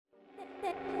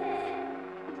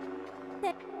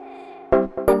Hey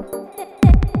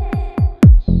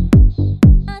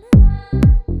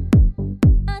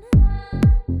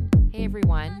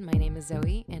everyone, my name is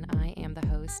Zoe and I am the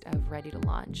host of Ready to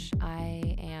Launch.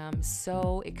 I am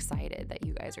so excited that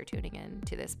you guys are tuning in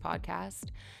to this podcast.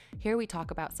 Here we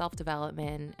talk about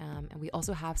self-development and we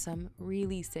also have some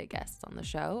really sick guests on the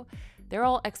show. They're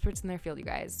all experts in their field, you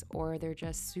guys, or they're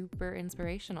just super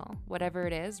inspirational. Whatever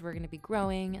it is, we're going to be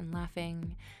growing and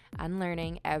laughing and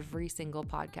learning every single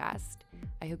podcast.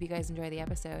 I hope you guys enjoy the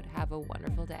episode. Have a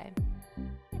wonderful day.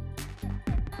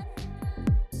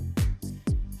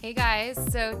 Hey guys,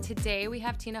 so today we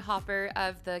have Tina Haupert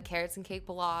of the Carrots and Cake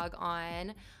blog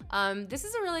on. This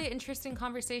is a really interesting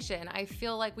conversation. I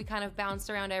feel like we kind of bounced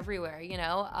around everywhere, you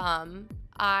know?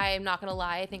 I'm not gonna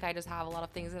lie, I think I just have a lot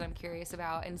of things that I'm curious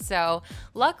about. And so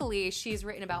luckily she's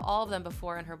written about all of them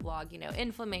before in her blog, you know,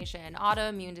 inflammation,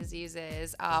 autoimmune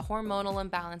diseases, hormonal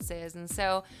imbalances. And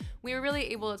so we were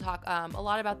really able to talk a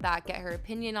lot about that, get her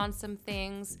opinion on some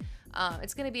things.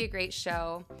 It's going to be a great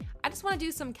show. I just want to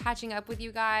do some catching up with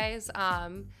you guys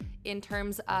in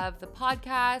terms of the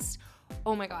podcast.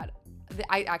 Oh my God.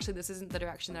 This isn't the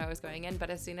direction that I was going in, but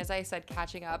as soon as I said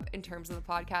catching up in terms of the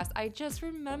podcast, I just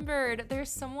remembered there's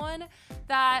someone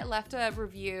that left a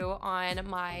review on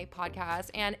my podcast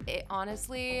and it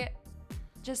honestly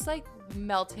just like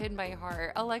melted my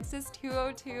heart.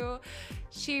 Alexis202,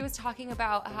 she was talking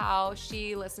about how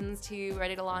she listens to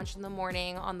Ready to Launch in the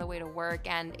morning on the way to work,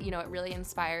 and you know it really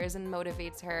inspires and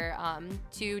motivates her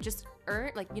to just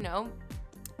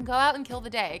go out and kill the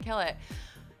day, kill it.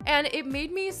 And it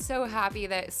made me so happy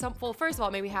that first of all,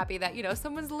 it made me happy that, you know,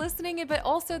 someone's listening, but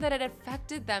also that it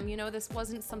affected them. You know, this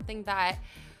wasn't something that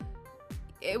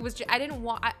it was just,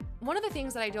 one of the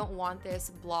things that I don't want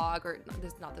this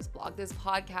podcast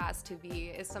to be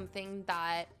is something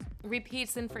that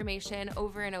repeats information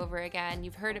over and over again.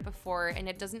 You've heard it before and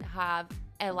it doesn't have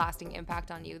a lasting impact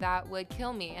on you. That would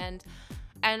kill me. And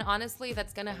honestly,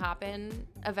 that's going to happen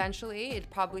eventually.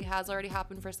 It probably has already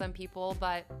happened for some people,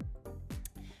 but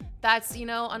that's, you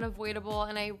know, unavoidable.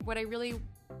 And what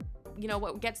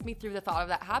gets me through the thought of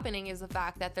that happening is the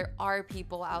fact that there are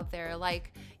people out there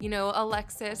like, you know,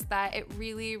 Alexis, that it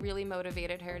really, really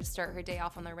motivated her to start her day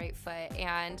off on the right foot.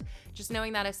 And just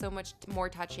knowing that is so much more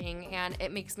touching, and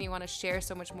it makes me want to share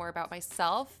so much more about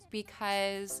myself,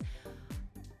 because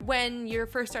when you're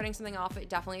first starting something off, it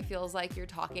definitely feels like you're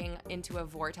talking into a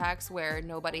vortex where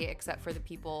nobody except for the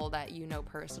people that you know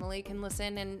personally can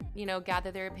listen and, you know, gather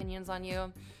their opinions on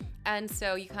you. And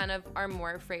so you kind of are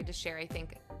more afraid to share, I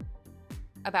think,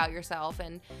 about yourself.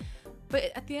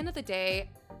 But at the end of the day,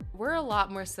 we're a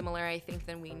lot more similar, I think,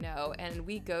 than we know, and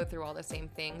we go through all the same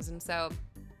things. And so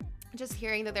just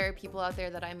hearing that there are people out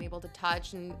there that I'm able to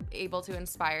touch and able to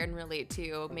inspire and relate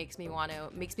to makes me want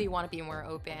to be more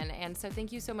open. And so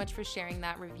thank you so much for sharing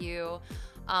that review.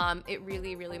 It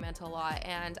really, really meant a lot.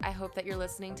 And I hope that you're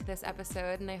listening to this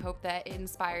episode, and I hope that it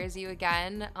inspires you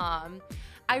again.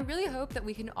 I really hope that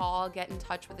we can all get in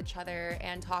touch with each other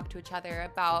and talk to each other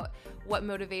about what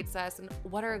motivates us and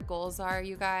what our goals are,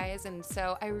 you guys. And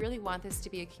so I really want this to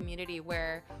be a community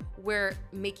where we're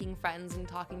making friends and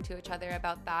talking to each other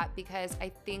about that, because I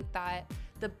think that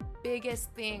the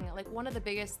biggest thing, like one of the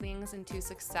biggest things into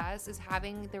success, is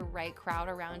having the right crowd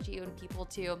around you and people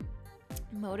to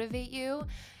motivate you.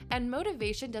 And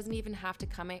motivation doesn't even have to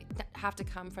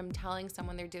come from telling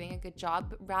someone they're doing a good job,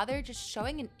 but rather just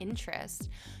showing an interest,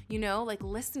 you know, like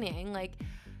listening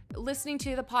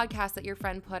to the podcast that your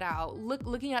friend put out,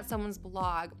 looking at someone's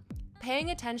blog,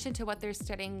 paying attention to what they're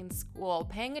studying in school,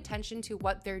 paying attention to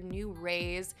what their new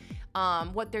raise,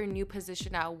 what their new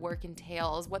position at work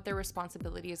entails, what their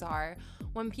responsibilities are.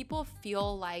 When people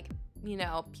feel like, you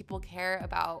know, people care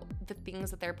about the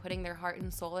things that they're putting their heart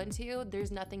and soul into,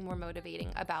 there's nothing more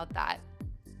motivating about that.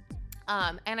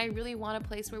 And I really want a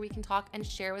place where we can talk and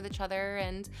share with each other.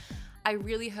 And I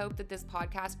really hope that this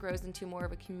podcast grows into more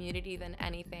of a community than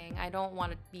anything. I don't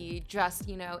want to be just,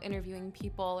 you know, interviewing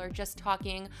people or just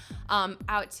talking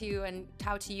out to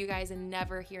you guys and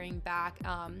never hearing back.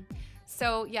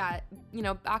 So yeah, you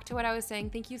know, back to what I was saying,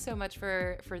 thank you so much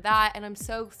for that. And I'm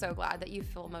so glad that you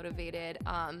feel motivated.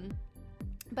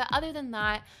 But other than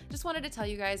that, just wanted to tell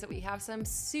you guys that we have some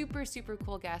super, super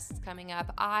cool guests coming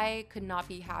up. I could not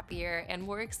be happier and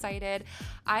more excited.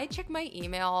 I check my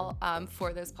email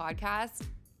for this podcast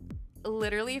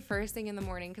literally first thing in the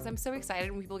morning because I'm so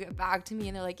excited when people get back to me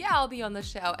and they're like, yeah, I'll be on the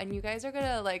show. And you guys are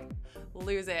gonna like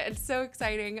lose it. It's so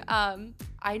exciting.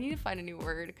 I need to find a new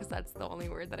word because that's the only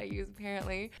word that I use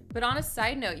apparently. But on a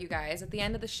side note, you guys, at the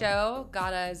end of the show,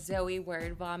 got a Zoe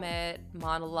word vomit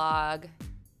monologue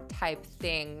type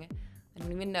thing. I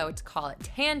don't even know what to call it.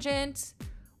 Tangent.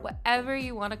 whatever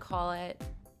you want to call it,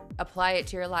 apply it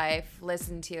to your life,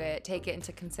 listen to it, take it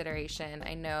into consideration.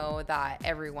 I know that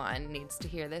everyone needs to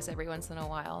hear this every once in a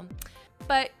while.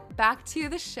 But back to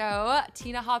the show.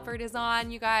 Tina Haupert is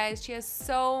on, you guys. She has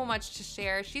so much to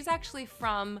share. She's actually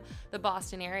from the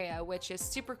Boston area, which is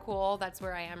super cool. That's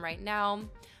where I am right now.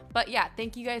 But yeah,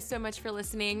 thank you guys so much for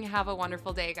listening. Have a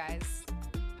wonderful day, guys.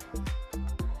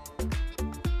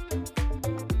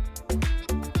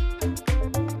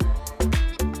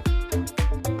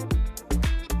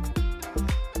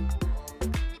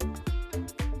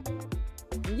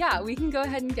 Yeah, we can go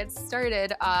ahead and get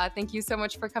started. Thank you so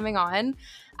much for coming on.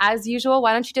 As usual,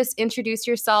 why don't you just introduce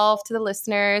yourself to the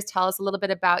listeners? Tell us a little bit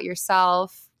about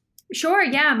yourself. Sure.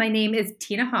 Yeah. My name is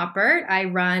Tina Haupert. I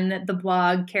run the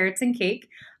blog Carrots and Cake.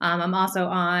 I'm also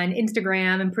on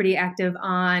Instagram and pretty active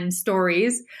on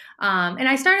stories. And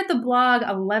I started the blog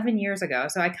 11 years ago.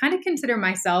 So I kind of consider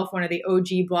myself one of the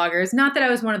OG bloggers. Not that I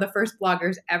was one of the first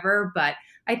bloggers ever, but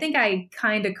I think I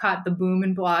kind of caught the boom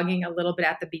in blogging a little bit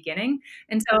at the beginning.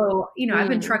 And so, I've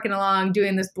been trucking along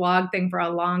doing this blog thing for a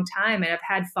long time. And I've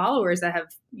had followers that have,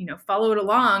 followed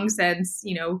along since,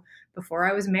 before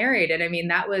I was married. And I mean,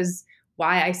 that was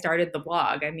why I started the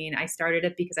blog. I mean, I started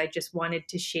it because I just wanted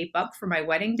to shape up for my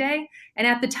wedding day. And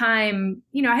at the time,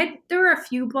 there were a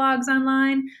few blogs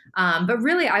online, but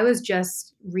really I was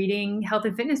just reading health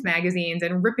and fitness magazines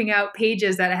and ripping out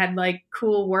pages that had like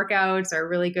cool workouts or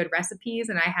really good recipes.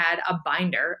 And I had a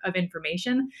binder of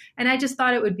information. And I just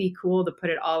thought it would be cool to put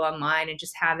it all online and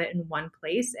just have it in one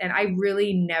place. And I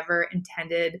really never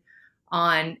intended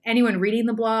on anyone reading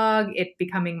the blog, it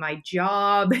becoming my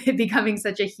job, it becoming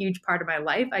such a huge part of my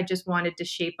life. I just wanted to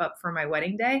shape up for my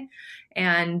wedding day.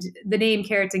 And the name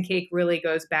Carrots and Cake really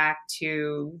goes back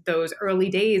to those early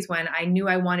days when I knew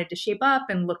I wanted to shape up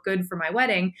and look good for my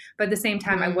wedding. But at the same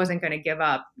time, I wasn't going to give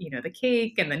up, the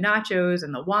cake and the nachos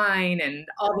and the wine and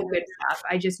all the good stuff.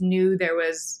 I just knew there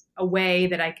was a way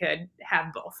that I could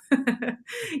have both,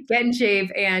 get in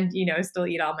shape and, still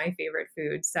eat all my favorite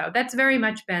foods. So that's very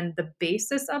much been the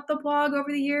basis of the blog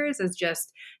over the years, is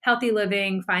just healthy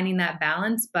living, finding that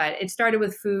balance. But it started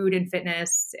with food and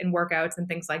fitness and workouts and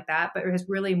things like that, but it has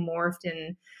really morphed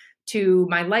into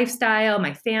my lifestyle,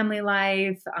 my family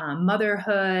life,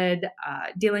 motherhood,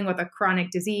 dealing with a chronic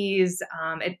disease.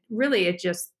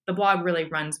 The blog really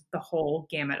runs the whole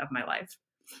gamut of my life.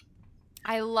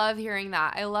 I love hearing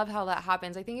that. I love how that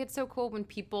happens. I think it's so cool when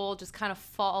people just kind of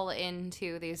fall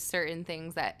into these certain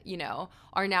things that,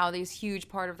 are now these huge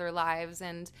part of their lives.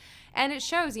 And it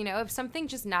shows, if something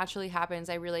just naturally happens,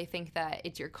 I really think that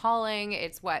it's your calling.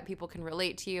 It's what people can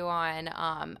relate to you on.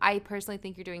 I personally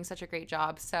think you're doing such a great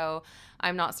job. So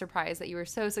I'm not surprised that you were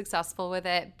so successful with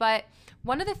it. But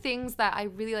one of the things that I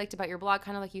really liked about your blog,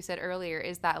 kind of like you said earlier,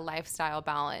 is that lifestyle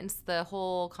balance, the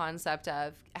whole concept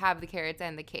of have the carrots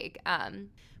and the cake.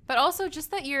 But also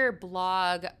just that your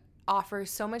blog offers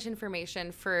so much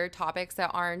information for topics that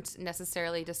aren't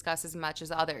necessarily discussed as much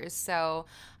as others. So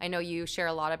I know you share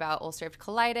a lot about ulcerative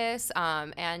colitis,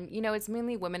 and it's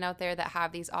mainly women out there that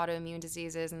have these autoimmune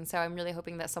diseases. And so I'm really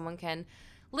hoping that someone can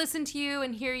listen to you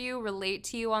and hear you, relate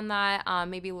to you on that,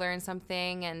 maybe learn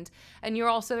something. And you're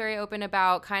also very open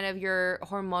about kind of your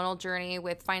hormonal journey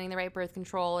with finding the right birth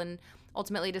control and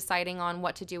ultimately deciding on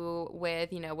what to do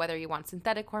with, whether you want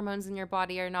synthetic hormones in your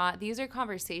body or not. These are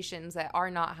conversations that are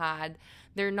not had.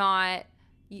 They're not,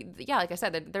 like I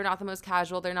said, they're not the most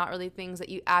casual. They're not really things that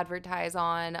you advertise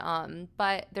on,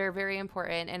 but they're very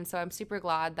important. And so I'm super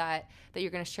glad that you're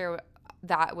going to share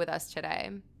that with us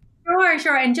today.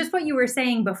 Sure. And just what you were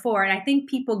saying before, and I think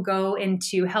people go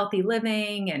into healthy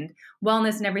living and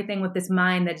wellness and everything with this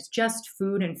mind that it's just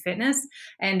food and fitness.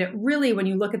 And really, when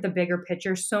you look at the bigger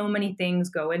picture, so many things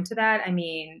go into that. I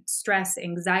mean, stress,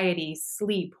 anxiety,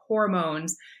 sleep,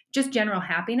 hormones, just general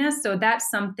happiness. So that's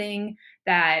something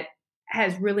that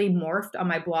has really morphed on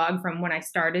my blog from when I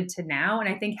started to now. And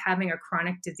I think having a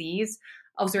chronic disease,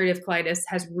 ulcerative colitis,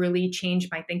 has really changed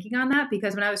my thinking on that,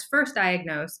 because when I was first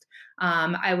diagnosed,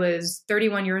 I was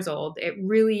 31 years old. It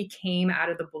really came out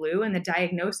of the blue, and the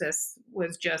diagnosis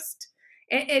was just,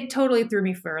 it totally threw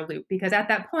me for a loop, because at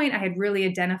that point I had really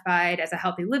identified as a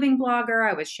healthy living blogger.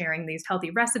 I was sharing these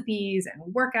healthy recipes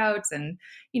and workouts and,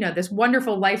 this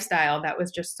wonderful lifestyle that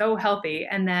was just so healthy.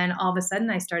 And then all of a sudden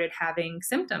I started having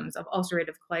symptoms of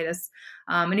ulcerative colitis.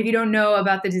 And if you don't know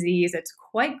about the disease, it's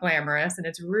quite glamorous and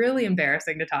it's really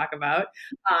embarrassing to talk about.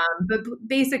 But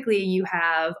basically you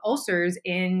have ulcers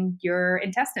in your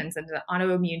intestines, and it's an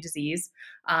autoimmune disease.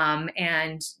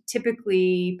 And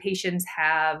typically, patients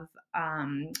have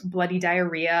bloody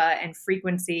diarrhea and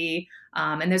frequency.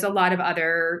 And there's a lot of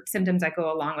other symptoms that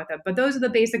go along with it. But those are the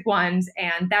basic ones.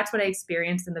 And that's what I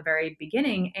experienced in the very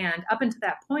beginning. And up until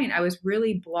that point, I was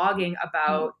really blogging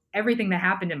about everything that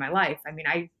happened in my life. I mean,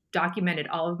 I documented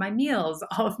all of my meals,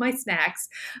 all of my snacks,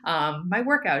 my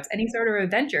workouts, any sort of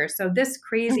adventure. So this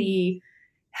crazy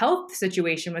health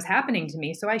situation was happening to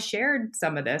me. So I shared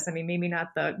some of this. I mean, maybe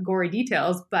not the gory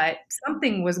details, but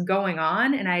something was going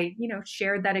on. And I,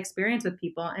 shared that experience with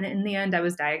people. And in the end, I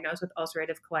was diagnosed with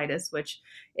ulcerative colitis, which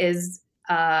is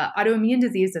autoimmune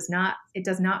disease. It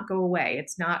does not go away.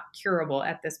 It's not curable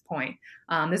at this point.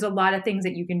 There's a lot of things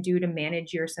that you can do to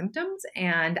manage your symptoms.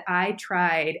 And I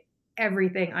tried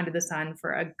everything under the sun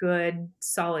for a good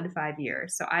solid 5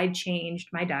 years. So I changed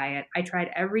my diet. I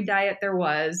tried every diet there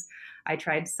was. I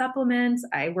tried supplements.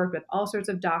 I worked with all sorts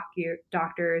of doctors,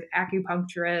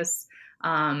 acupuncturists.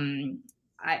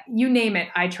 You name it,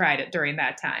 I tried it during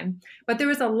that time. But there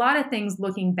was a lot of things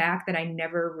looking back that I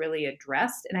never really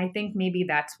addressed, and I think maybe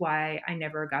that's why I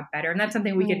never got better. And that's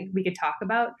something we could talk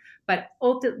about. But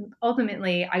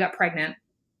ultimately, I got pregnant.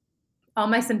 All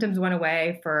my symptoms went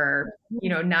away for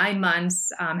 9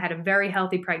 months. Had a very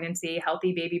healthy pregnancy,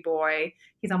 healthy baby boy.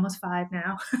 He's almost 5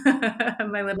 now,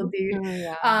 my little dude.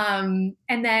 Yeah.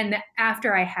 And then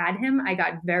after I had him, I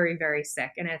got very, very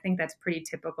sick, and I think that's pretty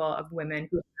typical of women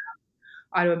who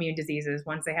have autoimmune diseases.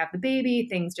 Once they have the baby,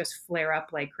 things just flare up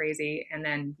like crazy, and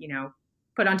then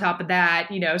put on top of that,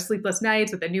 sleepless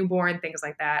nights with a newborn, things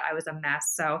like that. I was a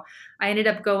mess. So I ended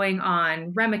up going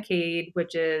on Remicade,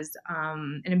 which is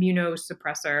an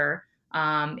immunosuppressor,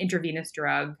 intravenous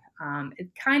drug. It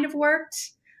kind of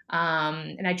worked.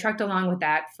 And I trucked along with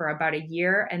that for about a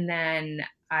year. And then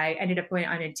I ended up going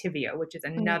on Entyvio, which is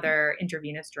another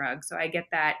intravenous drug. So I get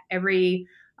that every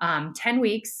 10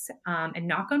 weeks. And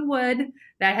knock on wood,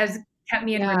 that has kept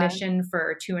me in remission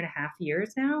for 2.5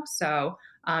 years now. So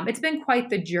it's been quite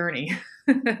the journey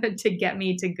to get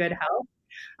me to good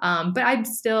health. But I'm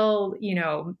still,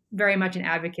 very much an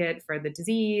advocate for the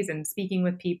disease and speaking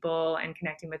with people and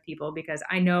connecting with people, because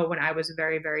I know when I was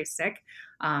very, very sick,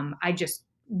 I just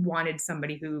wanted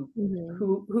somebody who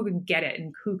could get it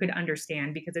and who could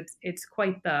understand, because it's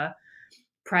quite the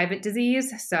private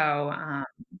disease. So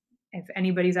if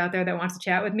anybody's out there that wants to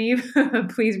chat with me,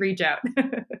 please reach out.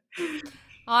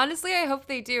 Honestly, I hope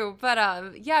they do. But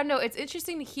yeah, no, it's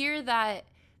interesting to hear that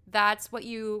that's what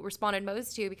you responded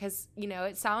most to, because,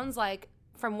 it sounds like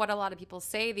from what a lot of people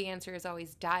say, the answer is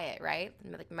always diet, right?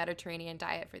 Like Mediterranean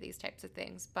diet for these types of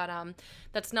things. But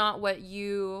that's not what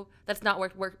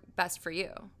worked best for you.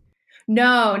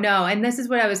 No. And this is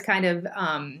what I was kind of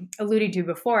alluding to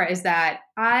before, is that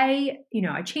I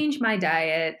changed my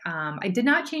diet. I did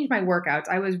not change my workouts.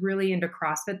 I was really into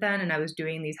CrossFit then, and I was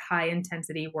doing these high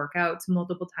intensity workouts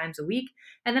multiple times a week.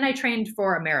 And then I trained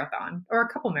for a marathon, or a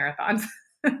couple marathons.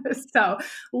 So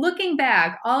looking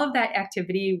back, all of that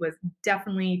activity was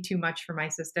definitely too much for my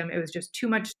system. It was just too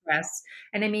much stress.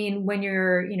 And I mean, when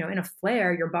you're, in a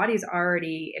flare, your body's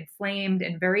already inflamed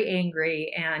and very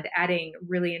angry, and adding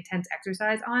really intense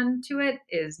exercise onto it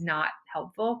is not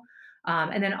helpful.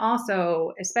 And then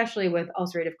also, especially with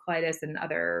ulcerative colitis and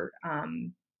other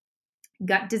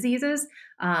gut diseases,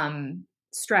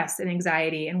 stress and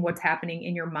anxiety and what's happening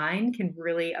in your mind can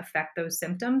really affect those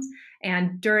symptoms.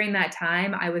 And during that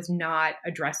time, I was not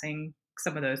addressing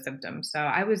some of those symptoms. So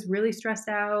I was really stressed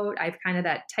out. I've kind of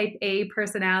that type A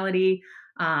personality.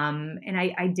 And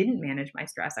I didn't manage my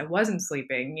stress. I wasn't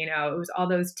sleeping. It was all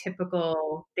those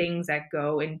typical things that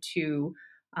go into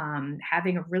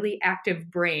having a really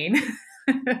active brain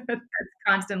that's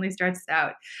constantly stressed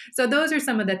out. So those are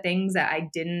some of the things that I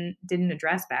didn't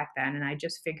address back then. And I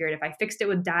just figured if I fixed it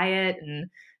with diet and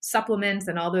supplements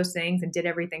and all those things and did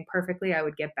everything perfectly, I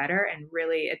would get better. And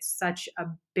really, it's such a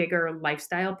bigger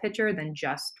lifestyle picture than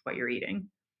just what you're eating.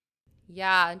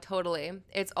 Yeah, totally.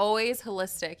 It's always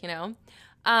holistic.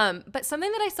 But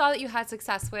something that I saw that you had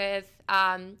success with,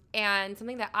 and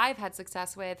something that I've had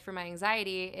success with for my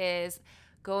anxiety, is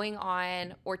going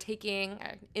on or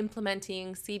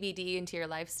implementing CBD into your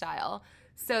lifestyle.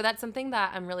 So that's something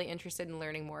that I'm really interested in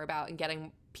learning more about and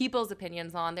getting people's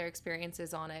opinions on, their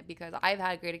experiences on it, because I've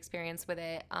had a great experience with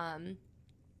it. And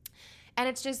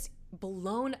it's just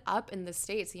blown up in the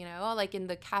States, like in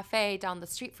the cafe down the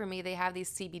street from me, they have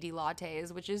these CBD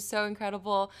lattes, which is so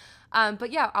incredible. But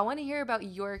yeah, I want to hear about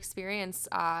your experience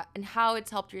and how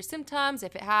it's helped your symptoms,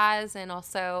 if it has, and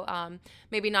also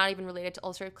maybe not even related to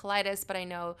ulcerative colitis, but I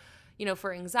know,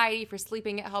 for anxiety, for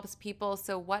sleeping, it helps people.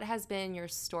 So what has been your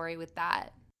story with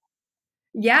that?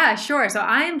 Yeah, sure. So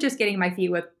I am just getting my feet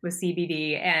with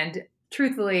CBD, and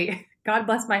truthfully, God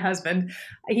bless my husband.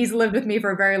 He's lived with me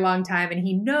for a very long time and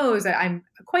he knows that I'm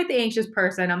quite the anxious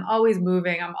person. I'm always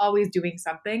moving, I'm always doing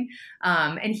something.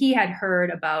 And he had heard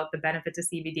about the benefits of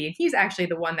CBD and he's actually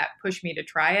the one that pushed me to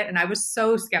try it. And I was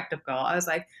so skeptical. I was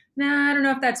like, nah, I don't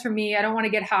know if that's for me. I don't want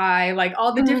to get high, like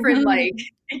all the different, like,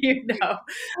 Mhm. you know,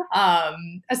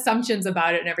 assumptions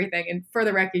about it and everything. And for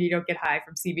the record, you don't get high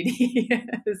from CBD.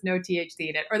 There's no THC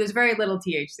in it, or there's very little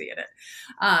THC in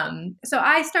it. So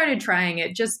I started trying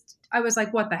it. I was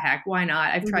like, what the heck? Why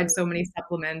not? I've tried so many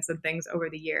supplements and things over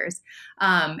the years.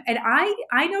 And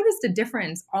I noticed a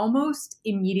difference almost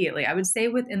immediately. I would say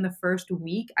within the first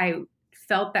week, I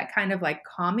felt that kind of like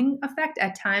calming effect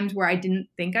at times where I didn't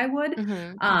think I would.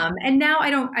 Mhm. And now I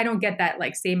don't get that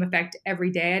like same effect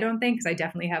every day. I don't think, because I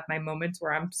definitely have my moments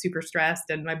where I'm super stressed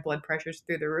and my blood pressure's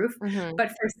through the roof. Mhm. But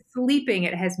for sleeping,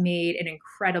 it has made an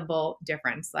incredible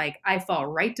difference. Like I fall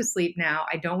right to sleep now.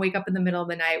 I don't wake up in the middle of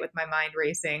the night with my mind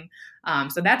racing.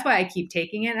 So that's why I keep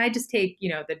taking it. And I just take,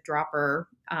 the dropper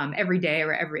every day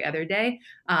or every other day.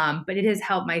 But it has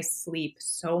helped my sleep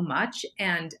so much.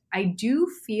 And I do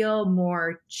feel more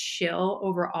chill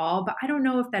overall, but I don't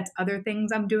know if that's other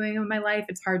things I'm doing in my life.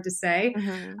 It's hard to say.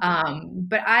 Mhm.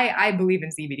 But I believe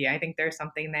in CBD. I think there's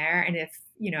something there. And if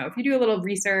you do a little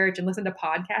research and listen to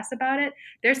podcasts about it,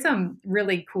 there's some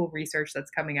really cool research that's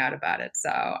coming out about it. So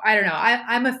I don't know.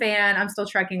 I'm a fan. I'm still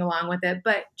trekking along with it.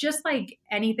 But just like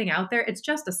anything out there, it's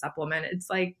just a supplement. It's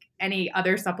like any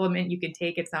other supplement you can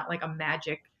take. It's not like a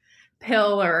magic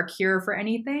pill or a cure for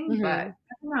anything. But Mhm.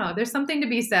 I don't know. There's something to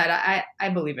be said. I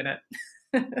believe in it.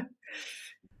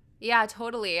 Yeah,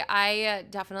 totally. I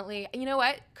definitely. You know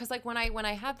what? Because like when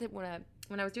I had the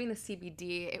when I was doing the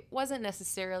CBD, it wasn't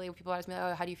necessarily people ask me,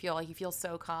 "Oh, how do you feel?" Like you feel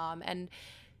so calm, and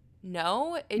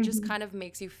no, it just Mhm. kind of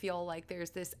makes you feel like there's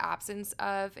this absence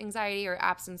of anxiety or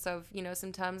absence of,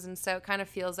 symptoms. And so it kind of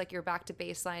feels like you're back to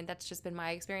baseline. That's just been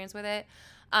my experience with it.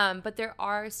 But there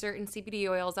are certain CBD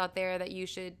oils out there that you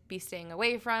should be staying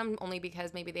away from only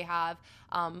because maybe they have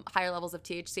higher levels of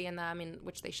THC in them, in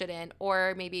which they shouldn't,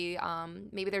 or maybe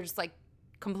they're just like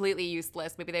completely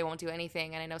useless. Maybe they won't do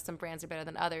anything. And I know some brands are better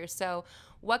than others. So,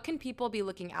 what can people be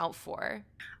looking out for?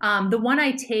 The one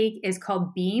I take is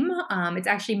called Beam. It's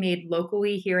actually made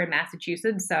locally here in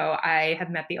Massachusetts. So I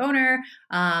have met the owner.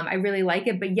 I really like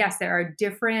it. But yes, there are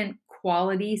different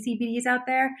quality CBDs out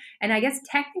there. And I guess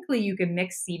technically you can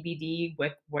mix CBD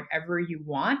with whatever you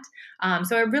want.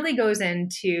 So it really goes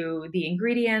into the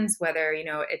ingredients, whether,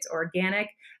 it's organic,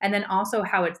 and then also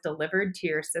how it's delivered to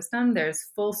your system. There's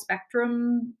full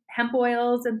spectrum hemp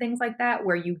oils and things like that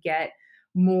where you get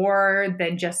more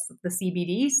than just the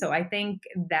CBD. So I think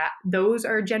that those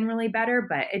are generally better,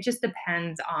 but it just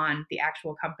depends on the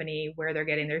actual company, where they're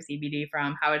getting their CBD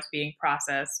from, how it's being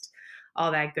processed,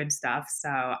 all that good stuff. So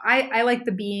I like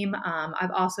the Beam.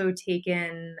 I've also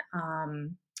taken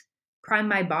Prime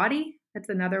My Body. That's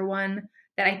another one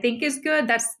that I think is good.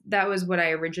 That was what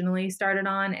I originally started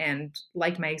on and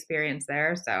liked my experience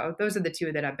there. So those are the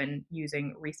two that I've been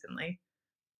using recently.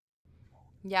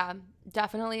 Yeah,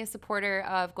 definitely a supporter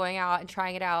of going out and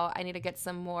trying it out. I need to get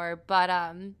some more. But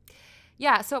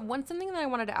yeah, so one something that I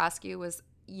wanted to ask you was,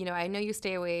 I know you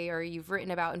stay away or you've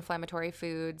written about inflammatory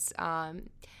foods.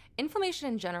 Inflammation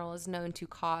in general is known to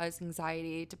cause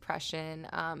anxiety, depression,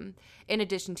 in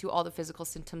addition to all the physical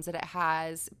symptoms that it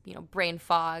has, brain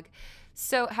fog.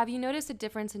 So, have you noticed a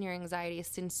difference in your anxiety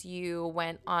since you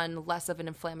went on less of an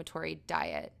inflammatory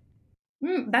diet?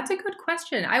 That's a good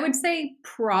question. I would say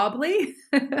probably.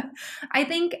 I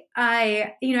think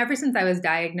ever since I was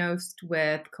diagnosed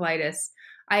with colitis,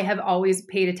 I have always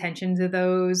paid attention to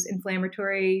those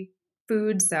inflammatory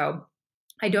foods. So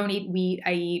I don't eat wheat.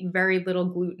 I eat very little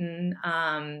gluten.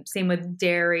 Same with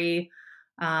dairy,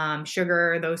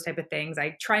 sugar, those type of things.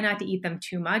 I try not to eat them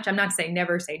too much. I'm not saying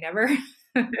never say never.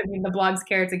 I mean, the blog's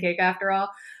carrots and cake after all.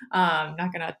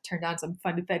 Not going to turn down some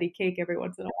funfetti cake every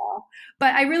once in a while.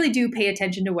 But I really do pay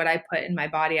attention to what I put in my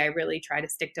body. I really try to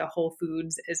stick to whole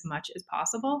foods as much as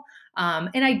possible.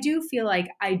 And I do feel like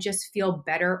I just feel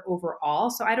better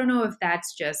overall. So I don't know if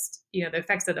that's just, the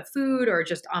effects of the food or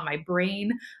just on my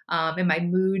brain and my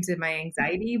moods and my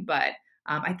anxiety. But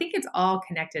I think it's all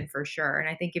connected for sure. And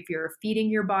I think if you're feeding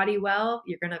your body well,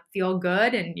 you're going to feel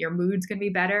good and your mood's going to be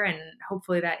better. And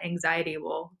hopefully that anxiety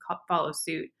will follow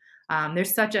suit.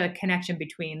 There's such a connection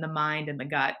between the mind and the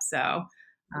gut. So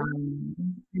I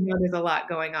know there's a lot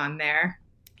going on there.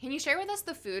 Can you share with us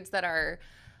the foods that are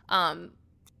um,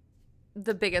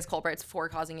 the biggest culprits for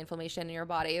causing inflammation in your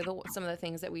body? Some of the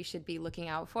things that we should be looking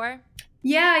out for?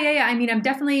 Yeah. I mean, I'm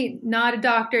definitely not a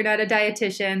doctor, not a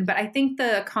dietitian, but I think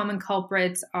the common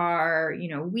culprits are,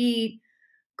 wheat,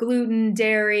 gluten,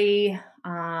 dairy,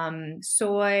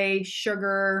 soy,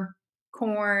 sugar,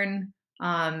 corn,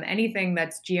 anything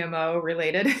that's GMO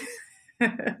related.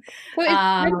 So is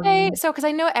tempeh, um, so because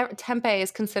I know tempeh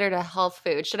is considered a health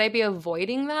food. Should I be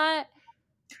avoiding that?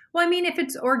 well, I mean, if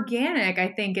it's organic, I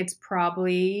think it's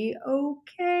probably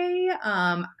okay.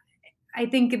 I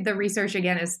think the research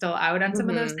again is still out on some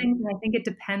of those Hmm. things, and I think it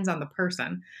depends on the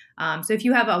person. So if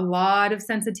you have a lot of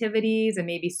sensitivities and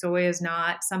maybe soy is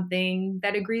not something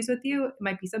that agrees with you, it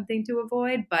might be something to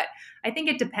avoid. But I think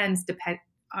it depends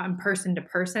on person to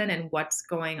person and what's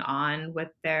going on with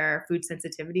their food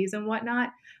sensitivities and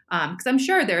whatnot. Because I'm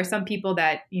sure there are some people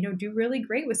that do really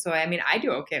great with soy. I mean, I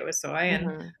do okay with soy,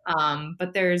 and Hmm.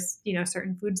 but there's,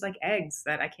 certain foods like eggs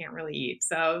that I can't really eat.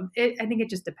 So I think it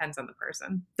just depends on the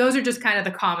person. Those are just kind of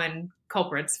the common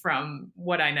culprits from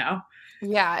what I know.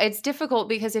 Yeah, it's difficult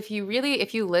because if you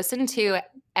listen to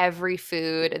every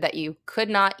food that you could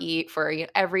not eat for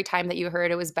every time that you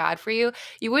heard it was bad for you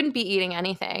wouldn't be eating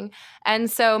anything.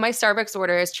 And so my Starbucks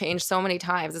order has changed so many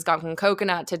times. It's gone from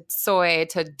coconut to soy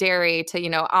to dairy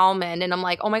to, almond. And I'm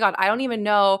like, oh my God, I don't even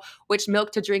know which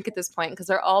milk to drink at this point because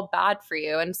they're all bad for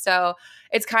you. And so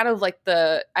it's kind of like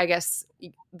I guess,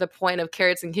 the point of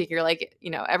carrots and cake. You're like,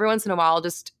 every once in a while,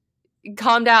 just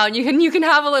calm down. You can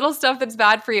have a little stuff that's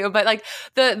bad for you, but like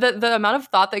the amount of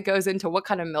thought that goes into what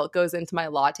kind of milk goes into my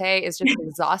latte is just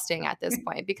exhausting at this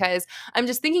point because I'm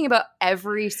just thinking about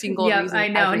every single Yep, reason I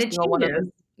know. every And it single one of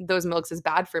changes. those milks is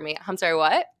bad for me. I'm sorry,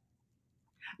 what?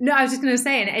 No, I was just going to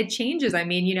say, and it changes. I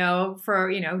mean,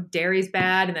 dairy's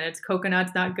bad, and then it's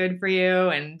coconut's not good for you.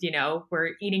 And,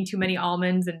 we're eating too many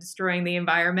almonds and destroying the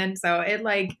environment. So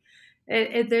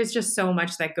there's just so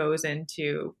much that goes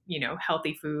into,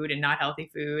 healthy food and not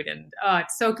healthy food. And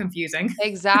it's so confusing.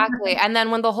 Exactly. And then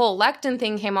when the whole lectin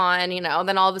thing came on,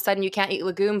 then all of a sudden you can't eat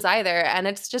legumes either. And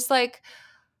it's just like,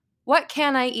 what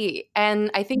can I eat?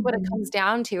 And I think what it comes Mhm.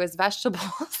 down to is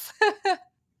vegetables.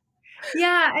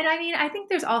 Yeah, and I mean, I think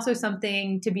there's also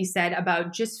something to be said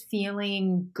about just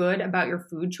feeling good about your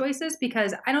food choices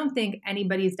because I don't think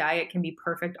anybody's diet can be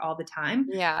perfect all the time.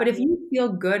 Yeah. But if you feel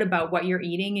good about what you're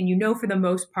eating and for the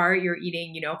most part you're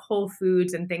eating, whole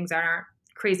foods and things that aren't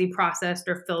crazy processed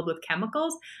or filled with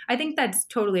chemicals, I think that's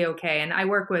totally okay. And I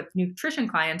work with nutrition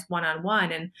clients one on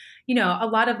one and a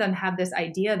lot of them have this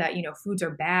idea that, foods are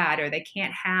bad or they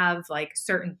can't have like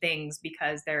certain things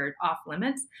because they're off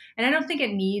limits. And I don't think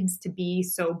it needs to be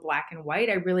so black and white.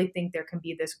 I really think there can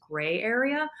be this gray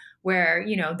area where,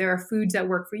 there are foods that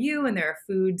work for you and there are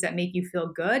foods that make you feel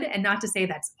good. And not to say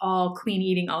that's all clean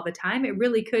eating all the time. It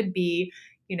really could be,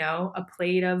 a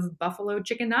plate of buffalo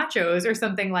chicken nachos or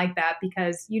something like that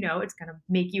because, it's going to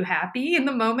make you happy in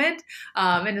the moment.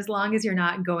 And as long as you're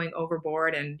not going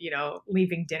overboard and,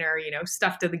 leaving dinner,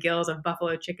 stuffed to the gills of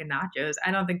buffalo chicken nachos,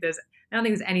 I don't think there's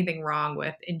anything wrong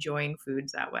with enjoying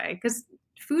foods that way because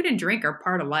food and drink are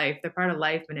part of life. They're part of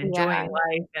life and Yeah. enjoying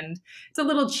life. And it's a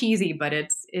little cheesy, but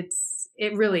it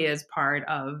really is part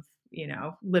of,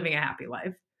 living a happy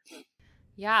life.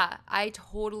 Yeah, I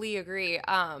totally agree.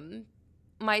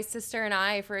 My sister and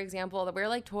I, for example, we're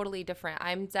like totally different.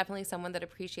 I'm definitely someone that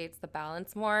appreciates the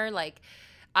balance more. Like,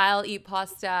 I'll eat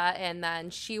pasta and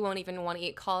then she won't even want to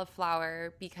eat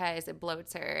cauliflower because it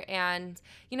bloats her. And,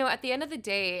 at the end of the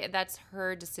day, that's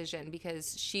her decision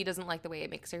because she doesn't like the way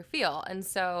it makes her feel. And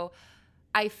so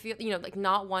I feel, like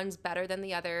not one's better than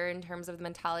the other in terms of the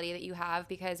mentality that you have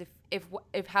because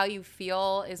if how you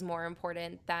feel is more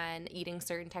important than eating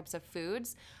certain types of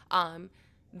foods,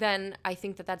 then I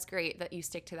think that that's great that you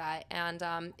stick to that.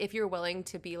 And if you're willing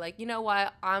to be like, you know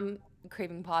what, I'm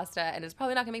craving pasta and it's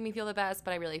probably not gonna make me feel the best,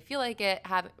 but I really feel like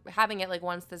having it like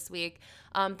once this week,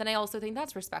 then I also think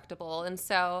that's respectable. And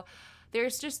so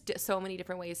there's just so many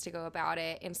different ways to go about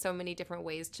it and so many different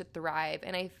ways to thrive.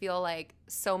 And I feel like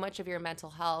so much of your mental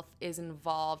health is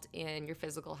involved in your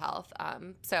physical health.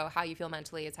 So how you feel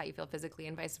mentally is how you feel physically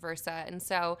and vice versa. And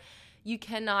so you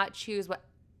cannot choose what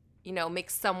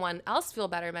makes someone else feel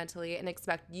better mentally and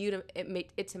expect you to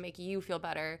make it to make you feel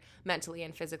better mentally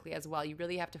and physically as well. You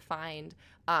really have to find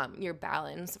your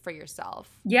balance for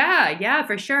yourself. Yeah, yeah,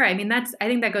 for sure. I mean, I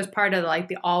think that goes part of like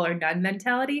the all or none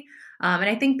mentality. And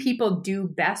I think people do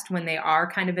best when they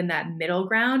are kind of in that middle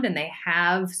ground and they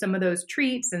have some of those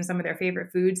treats and some of their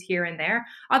favorite foods here and there.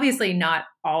 Obviously, not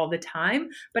all the time,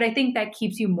 but I think that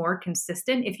keeps you more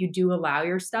consistent if you do allow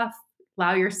yourself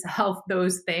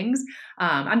those things.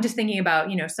 I'm just thinking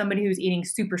about, somebody who's eating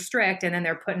super strict and then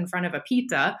they're put in front of a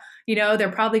pizza,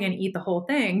 they're probably going to eat the whole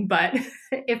thing. But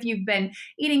if you've been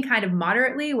eating kind of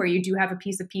moderately, where you do have a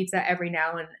piece of pizza every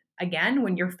now and again,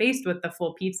 when you're faced with the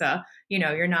full pizza,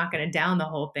 you're not going to down the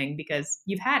whole thing because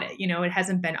you've had it. It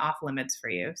hasn't been off limits for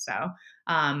you. So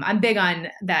I'm big on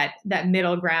that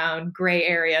middle ground, gray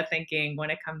area thinking when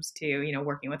it comes to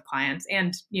working with clients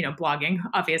and blogging.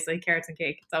 Obviously, carrots and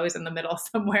cake. It's always in the middle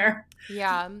somewhere.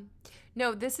 Yeah.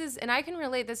 No, and I can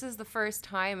relate. This is the first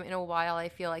time in a while I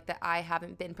feel like that I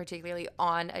haven't been particularly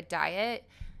on a diet.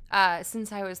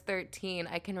 Since I was 13,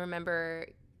 I can remember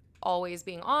always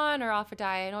being on or off a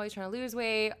diet and always trying to lose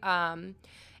weight.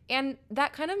 And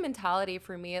that kind of mentality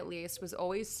for me, at least, was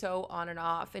always so on and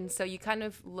off. And so you kind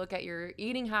of look at your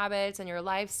eating habits and your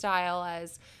lifestyle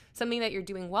as something that you're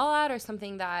doing well at or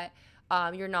something that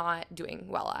you're not doing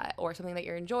well at, or something that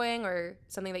you're enjoying or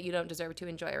something that you don't deserve to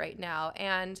enjoy right now.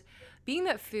 And being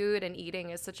that food and eating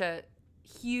is such a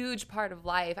huge part of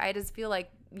life, I just feel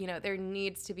like, there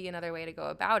needs to be another way to go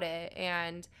about it.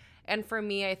 And for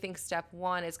me, I think step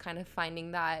one is kind of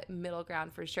finding that middle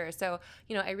ground for sure. So,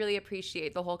 I really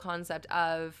appreciate the whole concept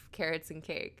of carrots and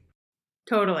cake.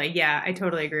 Totally. Yeah, I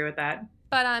totally agree with that.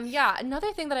 But yeah,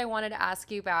 another thing that I wanted to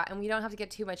ask you about, and we don't have to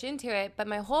get too much into it, but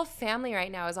my whole family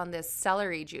right now is on this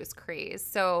celery juice craze.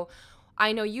 So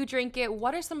I know you drink it.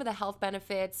 What are some of the health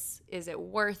benefits? Is it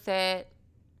worth it?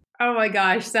 Oh my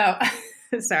gosh. So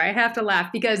sorry, I have to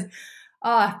laugh because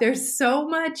there's so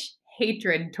much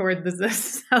hatred toward the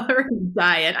celery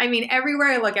diet. I mean, everywhere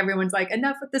I look, everyone's like,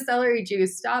 enough with the celery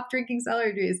juice. Stop drinking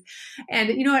celery juice. And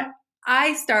you know what?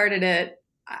 I started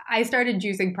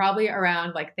juicing probably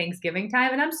around like Thanksgiving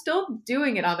time, and I'm still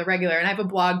doing it on the regular. And I have a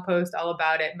blog post all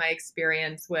about it, my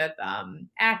experience with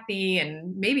acne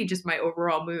and maybe just my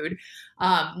overall mood.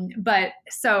 But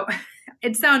so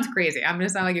it sounds crazy. I'm going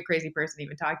to sound like a crazy person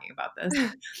even talking about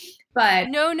this. But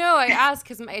no, I asked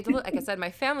because, like I said,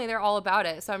 my family, they're all about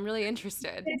it. So I'm really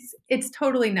interested. It's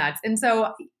totally nuts. And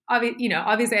so,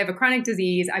 obviously I have a chronic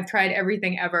disease. I've tried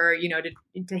everything ever,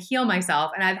 to heal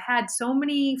myself. And I've had so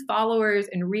many followers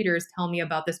and readers tell me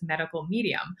about this medical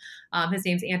medium. His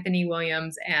name's Anthony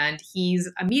Williams, and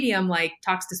he's a medium, like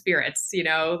talks to spirits,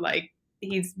 like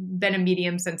he's been a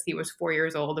medium since he was 4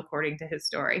 years old, according to his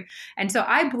story. And so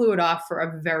I blew it off for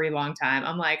a very long time.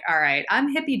 I'm like, all right,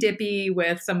 I'm hippy dippy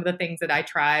with some of the things that I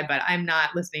try, but I'm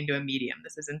not listening to a medium.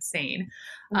 This is insane.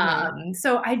 Mm-hmm.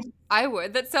 So I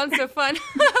would. That sounds so fun.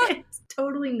 It's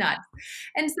totally nuts.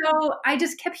 And so I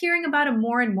just kept hearing about him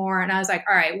more and more. And I was like,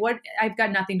 all right, I've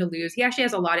got nothing to lose. He actually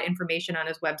has a lot of information on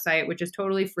his website, which is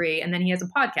totally free. And then he has a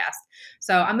podcast.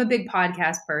 So I'm a big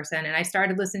podcast person, and I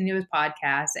started listening to his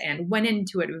podcast and went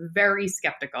into it very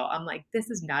skeptical. I'm like, this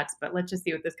is nuts, but let's just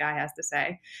see what this guy has to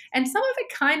say. And some of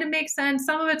it kind of makes sense.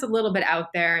 Some of it's a little bit out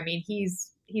there. I mean,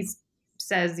 he's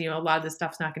says, a lot of this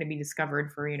stuff's not going to be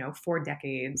discovered for, 4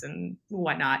 decades and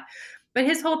whatnot. But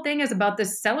his whole thing is about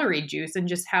this celery juice and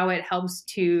just how it helps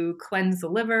to cleanse the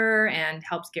liver and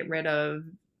helps get rid of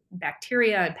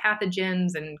bacteria and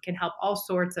pathogens and can help all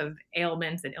sorts of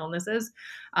ailments and illnesses.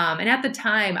 And at the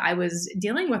time, I was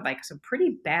dealing with like some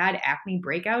pretty bad acne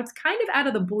breakouts, kind of out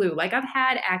of the blue. Like I've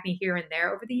had acne here and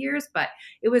there over the years, but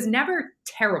it was never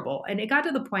terrible. And it got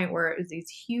to the point where it was these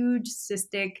huge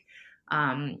cystic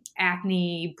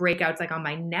acne breakouts like on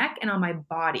my neck and on my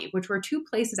body, which were 2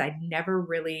 places I'd never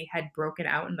really had broken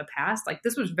out in the past. Like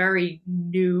this was very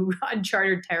new,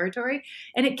 uncharted territory.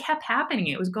 And it kept happening.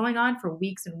 It was going on for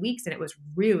weeks and weeks, and it was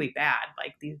really bad.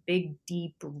 Like these big,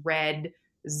 deep red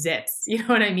zits, you know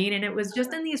what I mean? And it was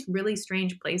just in these really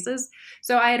strange places.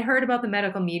 So I had heard about the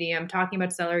medical medium talking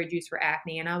about celery juice for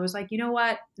acne. And I was like, you know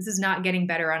what? This is not getting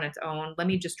better on its own. Let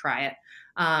me just try it.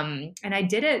 And I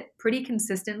did it pretty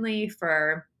consistently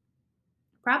for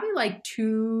probably like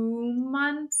 2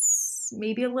 months,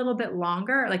 maybe a little bit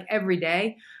longer, like every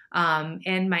day.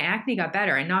 And my acne got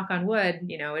better. I knock on wood,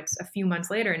 it's a few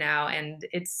months later now, and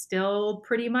it's still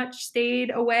pretty much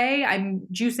stayed away. I'm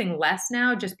juicing less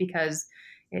now just because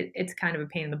it's kind of a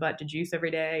pain in the butt to juice every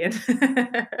day. And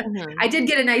Mm-hmm. I did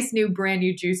get a nice new brand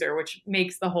new juicer, which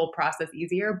makes the whole process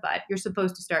easier, but you're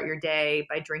supposed to start your day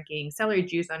by drinking celery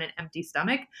juice on an empty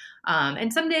stomach.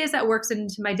 And some days that works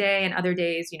into my day, and other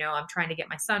days, I'm trying to get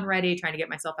my son ready, trying to get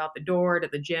myself out the door to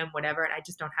the gym, whatever. And I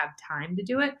just don't have time to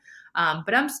do it.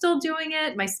 But I'm still doing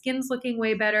it. My skin's looking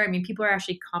way better. I mean, people are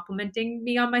actually complimenting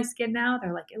me on my skin now.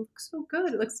 They're like, it looks so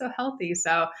good. It looks so healthy.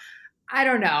 So I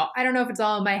don't know. I don't know if it's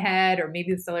all in my head, or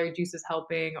maybe the celery juice is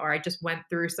helping, or I just went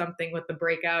through something with the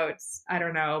breakouts. I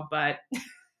don't know, but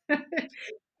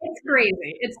it's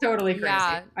crazy. It's totally crazy.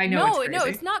 Yeah. I know it's crazy. No,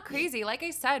 it's not crazy. Like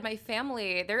I said, my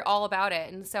family, they're all about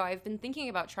it. And so I've been thinking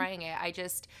about trying it. I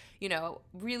just,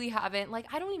 really haven't, like,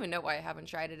 I don't even know why I haven't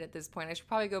tried it at this point. I should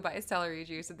probably go buy a celery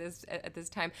juice at this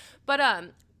time. But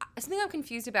something I'm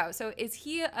confused about. So is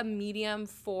he a medium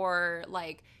for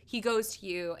like he goes to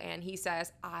you and he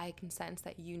says, I can sense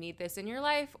that you need this in your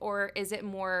life? Or is it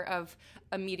more of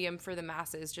a medium for the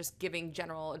masses, just giving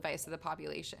general advice to the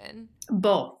population?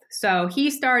 Both. So he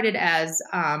started as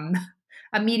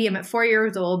a medium at 4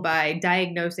 years old by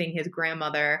diagnosing his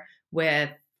grandmother with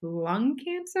lung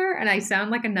cancer. And I sound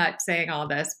like a nut saying all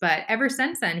this, but ever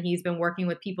since then, he's been working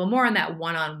with people more in that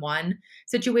one on one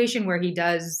situation where he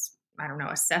does, I don't know,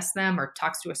 assess them or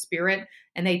talks to a spirit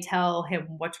and they tell him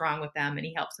what's wrong with them and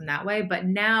he helps them that way. But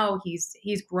now he's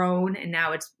grown and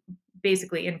now it's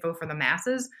basically info for the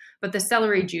masses. But the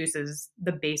celery juice is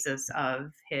the basis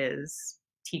of his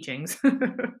teachings.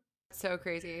 So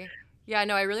crazy. Yeah,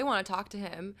 no, I really want to talk to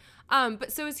him.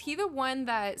 But so is he the one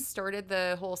that started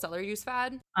the whole celery juice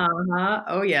fad? Uh-huh.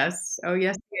 Oh yes. Oh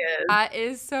yes, he is. That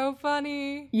is so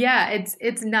funny. Yeah,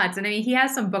 it's nuts. And I mean, he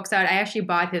has some books out. I actually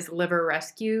bought his liver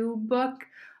rescue book.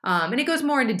 And it goes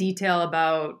more into detail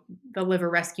about the liver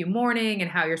rescue morning and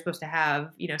how you're supposed to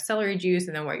have, celery juice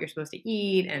and then what you're supposed to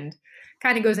eat and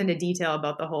kind of goes into detail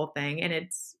about the whole thing. And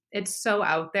it's so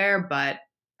out there, but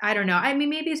I don't know. I mean,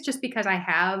 maybe it's just because I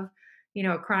have,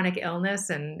 a chronic illness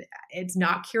and it's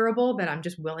not curable that I'm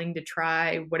just willing to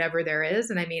try whatever there is.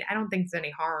 And I mean, I don't think there's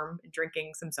any harm in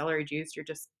drinking some celery juice. You're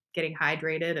just getting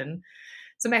hydrated and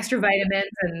some extra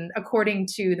vitamins. And according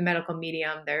to the medical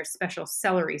medium, there's special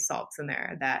celery salts in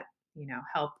there that,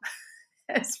 help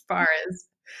as far as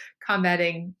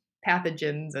combating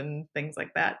pathogens and things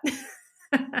like that.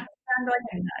 Sounds like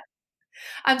a nut.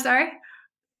 I'm sorry?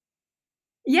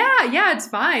 Yeah, yeah, it's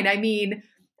fine. I mean,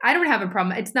 I don't have a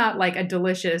problem. It's not like a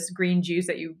delicious green juice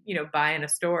that you buy in a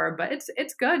store, but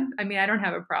it's good. I mean, I don't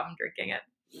have a problem drinking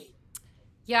it.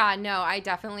 Yeah, no, I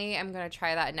definitely am going to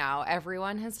try that now.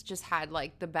 Everyone has just had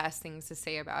like the best things to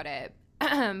say about it.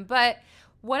 But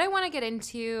what I want to get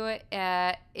into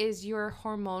is your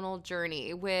hormonal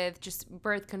journey with just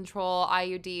birth control,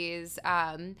 IUDs.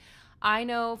 I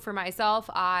know for myself,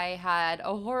 I had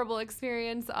a horrible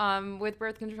experience with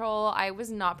birth control. I was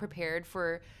not prepared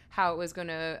for how it was going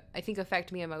to, I think,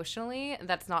 affect me emotionally.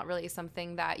 That's not really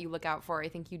something that you look out for. I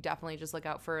think you definitely just look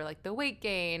out for like the weight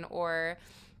gain or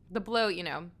the bloat,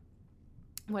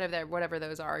 whatever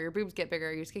those are. Your boobs get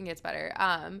bigger, your skin gets better.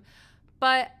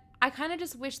 But I kind of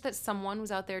just wish that someone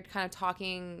was out there kind of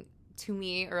talking to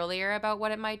me earlier about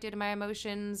what it might do to my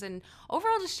emotions and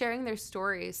overall just sharing their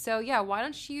stories. So yeah, why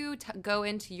don't you go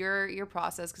into your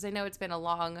process, because I know it's been a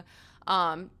long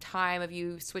time of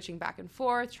you switching back and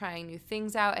forth, trying new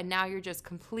things out, and now you're just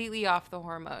completely off the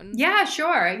hormones. Yeah,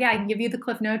 sure. Yeah, I can give you the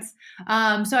cliff notes.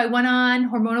 So I went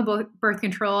on hormonal birth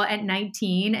control at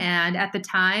 19, and at the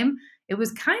time, it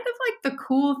was kind of like the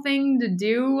cool thing to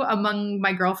do among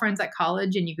my girlfriends at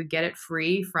college, and you could get it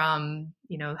free from,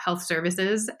 health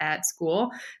services at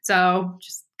school. So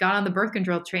just got on the birth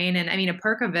control train. And I mean, a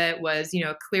perk of it was,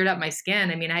 cleared up my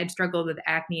skin. I mean, I had struggled with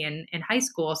acne in high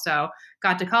school. So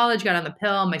got to college, got on the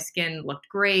pill, my skin looked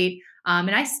great.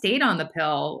 And I stayed on the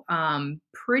pill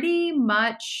pretty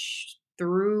much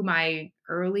through my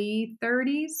early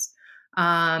 30s.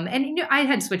 And I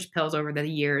had switched pills over the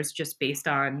years just based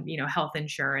on health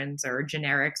insurance or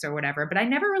generics or whatever, but I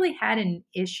never really had an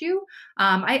issue.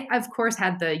 I of course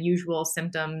had the usual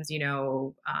symptoms,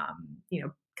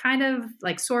 kind of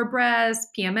like sore breasts,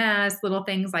 PMS, little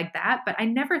things like that, but I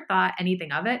never thought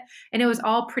anything of it, and it was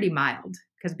all pretty mild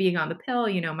because being on the pill,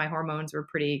 my hormones were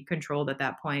pretty controlled at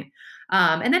that point.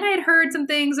 And then I had heard some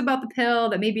things about the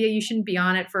pill that maybe you shouldn't be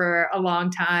on it for a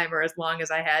long time or as long as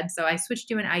I had. So I switched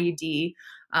to an IUD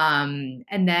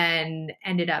and then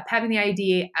ended up having the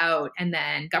IUD out and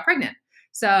then got pregnant.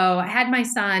 So I had my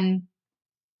son.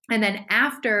 And then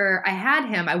after I had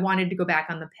him, I wanted to go back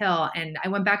on the pill. And I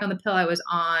went back on the pill I was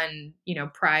on,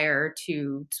 prior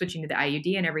to switching to the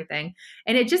IUD and everything.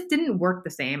 And it just didn't work the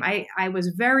same. I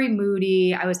was very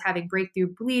moody. I was having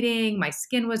breakthrough bleeding. My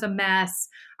skin was a mess.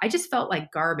 I just felt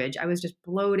like garbage. I was just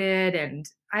bloated. And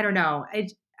I don't know.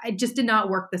 I just did not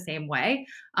work the same way.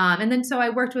 And then so I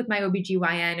worked with my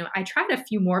OBGYN. I tried a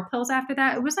few more pills after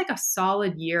that. It was like a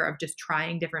solid year of just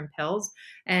trying different pills.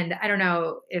 And I don't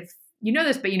know if you know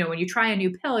this, but when you try a new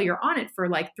pill, you're on it for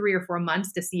like 3 or 4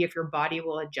 months to see if your body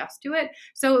will adjust to it.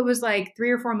 So it was like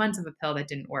 3 or 4 months of a pill that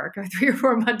didn't work, or 3 or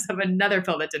 4 months of another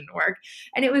pill that didn't work.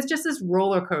 And it was just this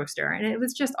roller coaster. And it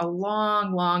was just a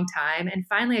long, long time. And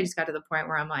finally, I just got to the point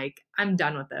where I'm like, I'm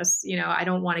done with this. I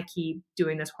don't want to keep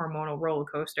doing this hormonal roller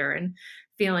coaster and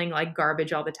feeling like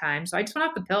garbage all the time. So I just went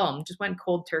off the pill and just went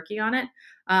cold turkey on it.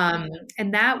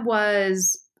 And that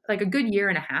was like a good year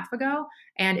and a half ago.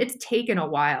 And it's taken a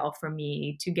while for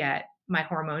me to get my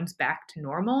hormones back to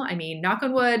normal. I mean, knock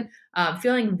on wood,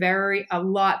 feeling a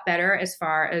lot better as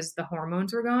far as the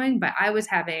hormones were going, but I was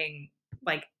having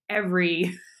like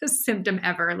every symptom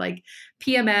ever, like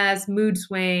PMS, mood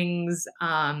swings,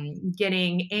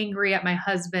 getting angry at my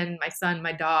husband, my son,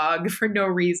 my dog for no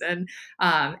reason,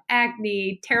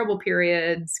 acne, terrible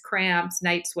periods, cramps,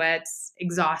 night sweats,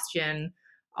 exhaustion,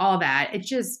 all that. It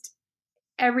just,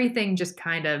 everything just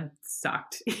kind of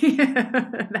sucked.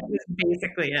 That was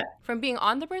basically it. From being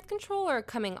on the birth control or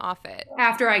coming off it?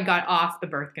 After I got off the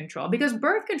birth control, because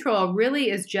birth control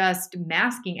really is just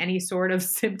masking any sort of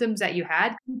symptoms that you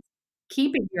had,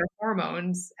 keeping your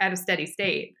hormones at a steady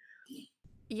state.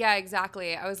 Yeah,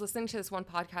 exactly. I was listening to this one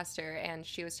podcaster and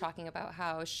she was talking about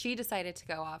how she decided to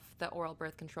go off the oral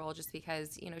birth control just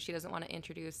because, she doesn't want to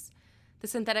introduce the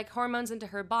synthetic hormones into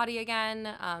her body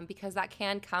again, because that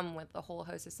can come with a whole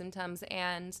host of symptoms.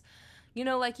 And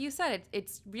like you said,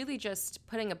 it's really just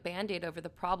putting a band-aid over the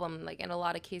problem. Like in a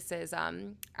lot of cases,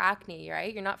 acne,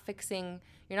 right? You're not fixing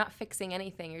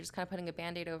anything. You're just kind of putting a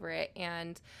band-aid over it.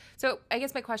 And so I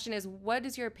guess my question is, what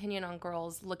is your opinion on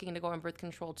girls looking to go on birth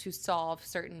control to solve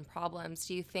certain problems?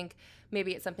 Do you think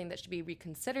maybe it's something that should be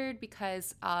reconsidered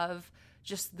because of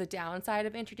just the downside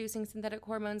of introducing synthetic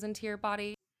hormones into your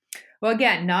body? Well,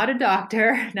 again, not a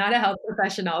doctor, not a health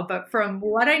professional, but from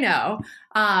what I know,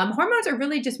 hormones are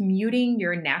really just muting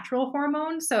your natural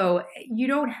hormones. So you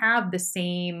don't have the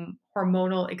same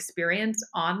hormonal experience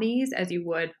on these as you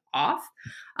would off.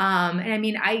 And I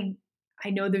mean, I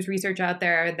know there's research out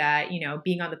there that,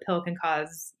 being on the pill can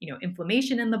cause,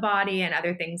 inflammation in the body and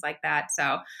other things like that.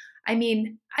 So, I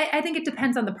mean, I think it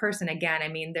depends on the person. Again, I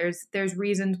mean, there's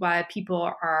reasons why people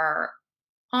are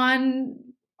on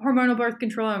hormonal birth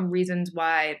control and reasons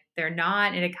why they're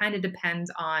not. And it kind of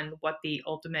depends on what the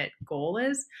ultimate goal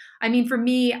is. I mean, for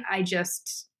me,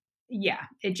 yeah,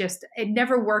 it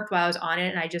never worked while I was on it.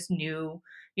 And I just knew,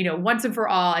 once and for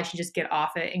all, I should just get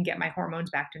off it and get my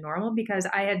hormones back to normal because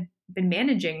I had been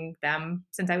managing them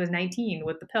since I was 19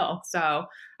 with the pill. So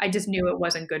I just knew it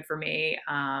wasn't good for me.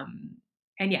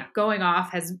 And yeah, going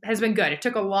off has been good. It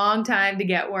took a long time to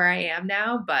get where I am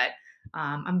now, but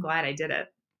I'm glad I did it.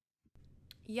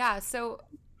 Yeah, so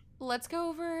let's go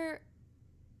over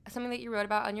something that you wrote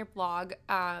about on your blog,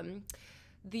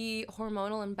 the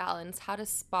hormonal imbalance, how to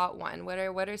spot one. What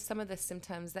are some of the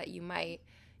symptoms that you might,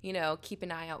 keep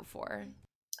an eye out for?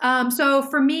 So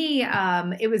for me,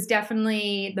 it was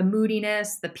definitely the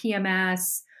moodiness, the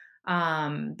PMS,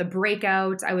 the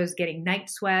breakouts. I was getting night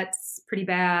sweats pretty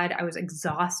bad. I was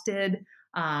exhausted.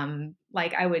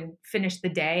 Like I would finish the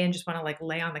day and just want to like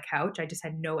lay on the couch. I just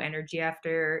had no energy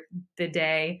after the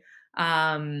day.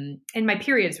 And my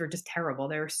periods were just terrible.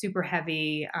 They were super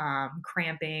heavy,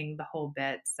 cramping, the whole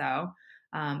bit. So,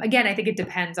 again, I think it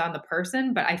depends on the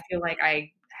person, but I feel like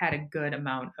I had a good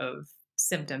amount of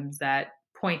symptoms that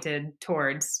pointed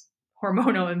towards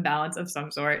hormonal imbalance of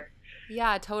some sort.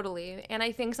 Yeah, totally. And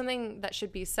I think something that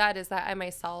should be said is that I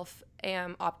myself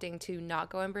am opting to not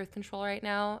go on birth control right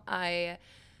now. I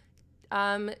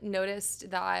noticed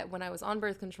that when I was on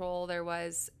birth control, there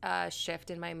was a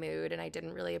shift in my mood and I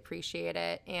didn't really appreciate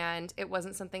it. And it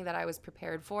wasn't something that I was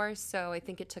prepared for. So I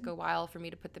think it took a while for me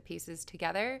to put the pieces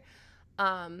together.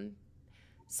 Um,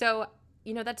 so,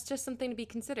 that's just something to be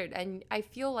considered. And I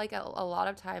feel like a lot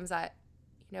of times that,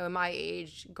 in my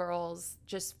age, girls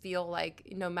just feel like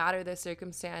no matter the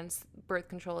circumstance, birth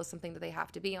control is something that they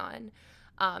have to be on.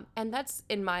 And that's,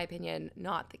 in my opinion,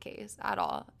 not the case at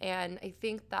all. And I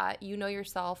think that you know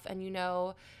yourself and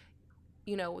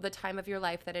the time of your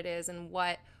life that it is and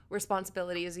what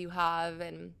responsibilities you have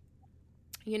and,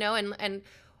 and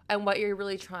what you're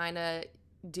really trying to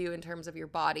do in terms of your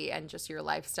body and just your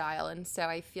lifestyle. And so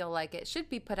I feel like it should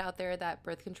be put out there that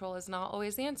birth control is not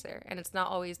always the answer and it's not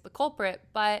always the culprit.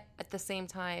 But at the same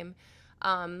time,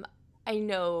 I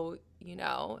know,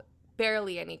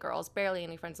 barely any girls, barely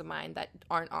any friends of mine that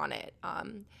aren't on it.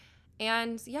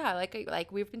 And yeah,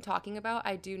 like we've been talking about,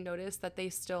 I do notice that they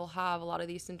still have a lot of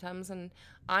these symptoms, and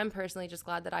I'm personally just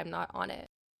glad that I'm not on it.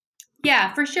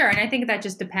 Yeah, for sure. And I think that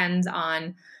just depends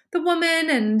on the woman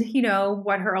and,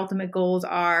 what her ultimate goals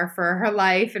are for her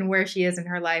life and where she is in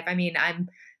her life. I mean,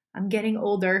 I'm getting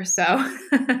older, so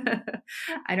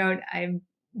I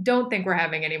don't think we're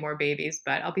having any more babies,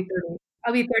 but I'll be 30.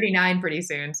 I'll be 39 pretty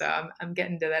soon, so I'm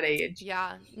getting to that age.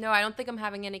 Yeah. No, I don't think I'm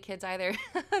having any kids either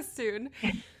soon.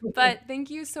 But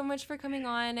thank you so much for coming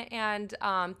on, and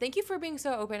thank you for being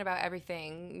so open about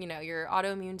everything. You know, your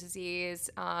autoimmune disease,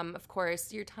 of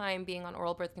course, your time being on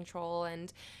oral birth control,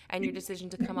 and your decision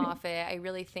to come off it. I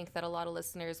really think that a lot of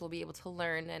listeners will be able to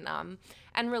learn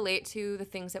and relate to the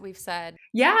things that we've said.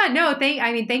 Yeah, no,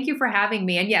 thank you for having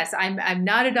me. And yes, I'm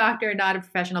not a doctor, not a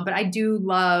professional, but I do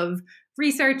love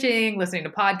researching, listening to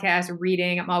podcasts,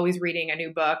 reading. I'm always reading a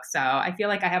new book. So I feel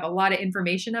like I have a lot of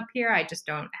information up here. I just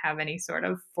don't have any sort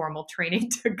of formal training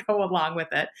to go along with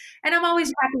it. And I'm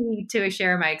always happy to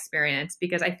share my experience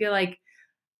because I feel like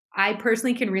I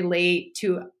personally can relate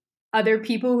to other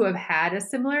people who have had a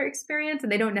similar experience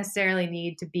and they don't necessarily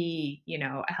need to be,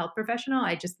 a health professional.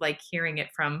 I just like hearing it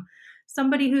from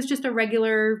somebody who's just a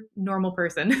regular normal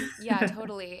person. Yeah,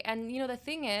 totally. And the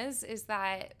thing is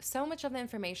that so much of the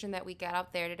information that we get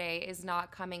out there today is not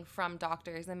coming from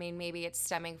doctors. I mean, maybe it's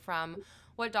stemming from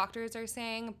what doctors are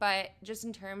saying, but just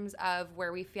in terms of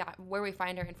where we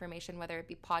find our information, whether it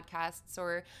be podcasts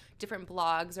or different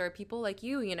blogs or people like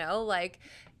you, like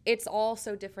it's all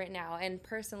so different now. And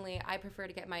personally, I prefer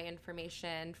to get my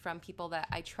information from people that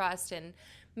I trust and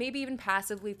maybe even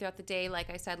passively throughout the day, like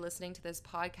I said, listening to this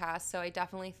podcast. So I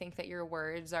definitely think that your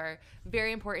words are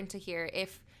very important to hear,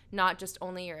 if not just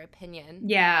only your opinion.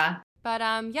 Yeah. But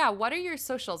what are your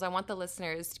socials? I want the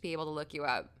listeners to be able to look you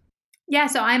up. Yeah,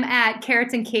 so I'm at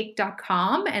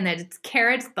carrotsandcake.com, and then it's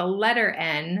carrots, the letter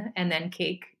N, and then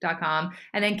cake.com.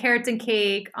 And then Carrots and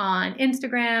Cake on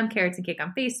Instagram, Carrots and Cake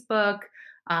on Facebook.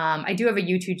 I do have a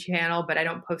YouTube channel, but I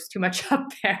don't post too much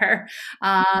up there.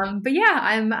 But yeah,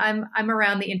 I'm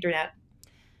around the internet.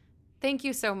 Thank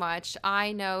you so much.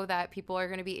 I know that people are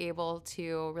going to be able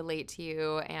to relate to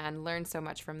you and learn so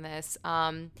much from this.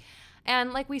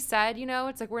 And like we said,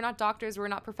 it's like we're not doctors, we're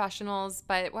not professionals,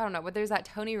 but I don't know, but there's that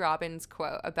Tony Robbins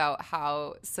quote about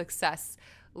how success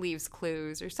leaves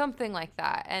clues or something like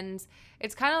that. And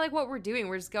it's kind of like what we're doing.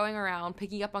 We're just going around,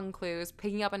 picking up on clues,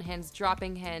 picking up on hints,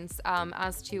 dropping hints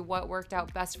as to what worked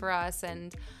out best for us.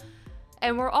 And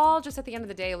we're all just at the end of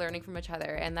the day learning from each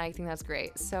other. And I think that's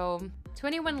great. So to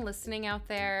anyone listening out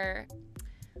there,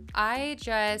 I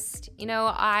just,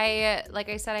 like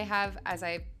I said, I have, as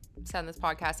I said on this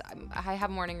podcast, I have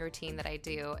a morning routine that I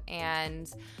do.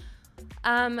 And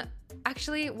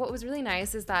actually what was really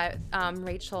nice is that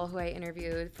Rachel, who I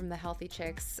interviewed from the Healthy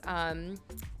Chicks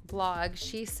blog,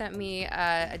 she sent me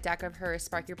a deck of her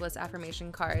Spark Your Bliss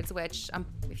affirmation cards, which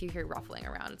if you hear ruffling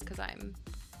around, it's because I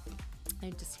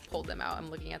just pulled them out.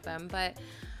 I'm looking at them, but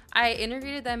I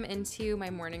integrated them into my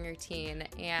morning routine.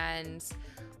 And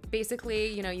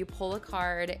basically, you pull a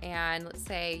card and let's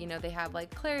say, they have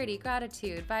like clarity,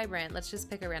 gratitude, vibrant. Let's just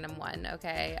pick a random one.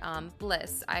 Okay.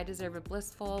 Bliss. I deserve a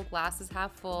blissful, glasses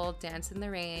half full, dance in the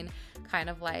rain kind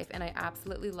of life. And I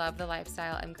absolutely love the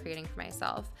lifestyle I'm creating for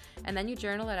myself. And then you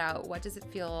journal it out. What does it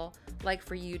feel like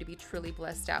for you to be truly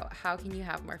blissed out? How can you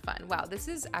have more fun? Wow. This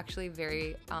is actually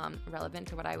very relevant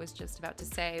to what I was just about to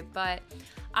say, but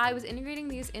I was integrating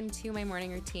these into my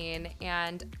morning routine.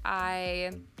 And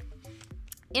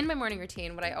in my morning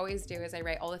routine, what I always do is I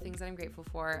write all the things that I'm grateful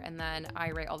for, and then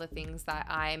I write all the things that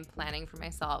I'm planning for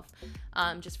myself,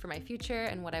 just for my future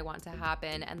and what I want to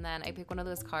happen. And then I pick one of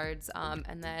those cards,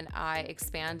 and then I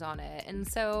expand on it. And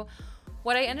so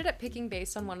what I ended up picking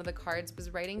based on one of the cards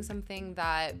was writing something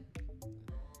that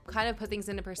kind of put things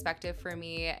into perspective for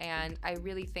me. And I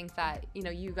really think that,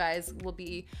 you guys will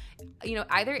be,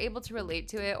 either able to relate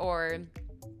to it or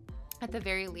at the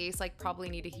very least, like probably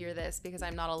need to hear this because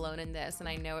I'm not alone in this and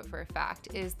I know it for a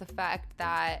fact, is the fact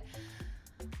that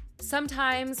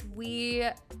sometimes we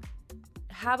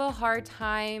have a hard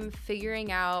time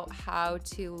figuring out how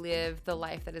to live the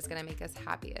life that is going to make us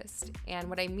happiest. And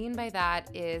what I mean by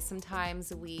that is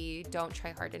sometimes we don't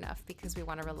try hard enough because we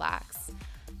want to relax,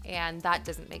 and that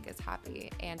doesn't make us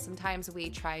happy. And sometimes we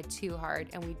try too hard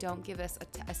and we don't give us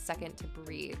a second to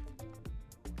breathe.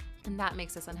 And that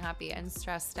makes us unhappy and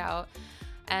stressed out.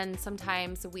 And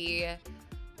sometimes we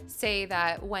say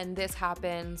that when this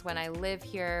happens, when I live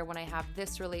here, when I have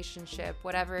this relationship,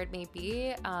 whatever it may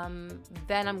be,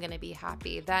 then I'm going to be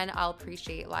happy. Then I'll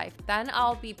appreciate life. Then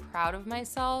I'll be proud of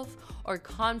myself or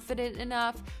confident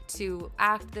enough to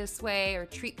act this way or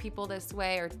treat people this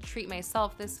way or treat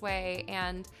myself this way.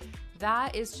 And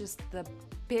that is just the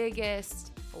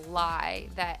biggest lie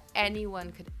that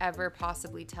anyone could ever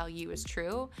possibly tell you is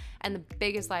true, and the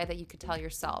biggest lie that you could tell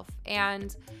yourself.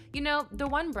 And the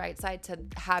one bright side to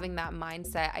having that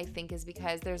mindset, I think, is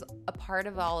because there's a part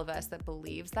of all of us that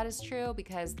believes that is true,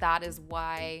 because that is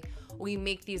why we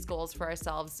make these goals for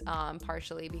ourselves,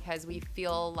 partially because we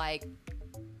feel like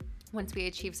once we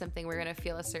achieve something, we're going to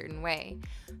feel a certain way.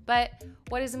 But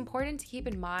what is important to keep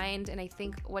in mind, and I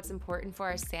think what's important for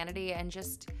our sanity and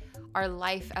just our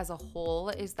life as a whole,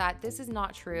 is that this is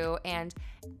not true. And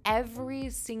every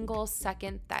single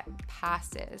second that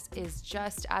passes is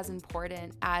just as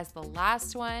important as the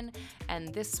last one,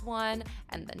 and this one,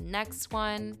 and the next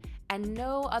one. And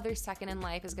no other second in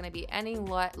life is going to be any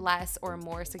less or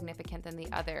more significant than the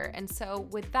other. And so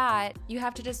with that, you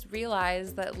have to just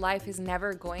realize that life is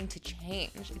never going to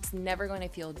change. It's never going to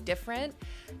feel different.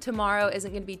 Tomorrow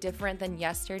isn't going to be different than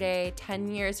yesterday.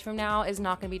 10 years from now is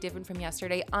not going to be different from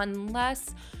yesterday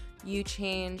unless you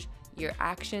change your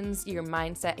actions, your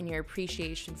mindset, and your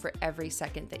appreciation for every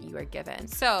second that you are given.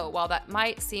 So while that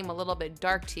might seem a little bit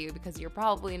dark to you because you're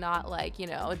probably not like,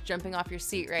 jumping off your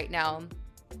seat right now,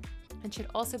 it should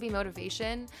also be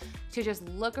motivation to just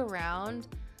look around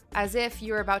as if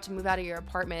you're about to move out of your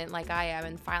apartment like I am,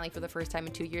 and finally for the first time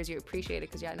in 2 years you appreciate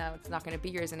it because now it's not going to be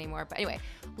yours anymore. But anyway,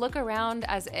 look around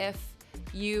as if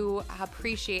you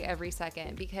appreciate every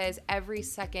second, because every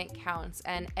second counts,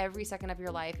 and every second of your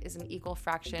life is an equal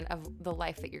fraction of the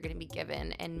life that you're going to be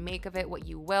given, and make of it what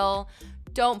you will.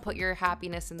 Don't put your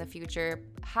happiness in the future.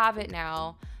 Have it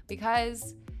now,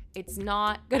 because it's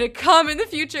not gonna come in the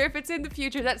future if it's in the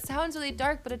future. That sounds really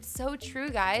dark, but it's so true,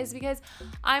 guys, because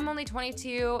I'm only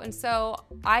 22, and so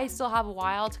I still have a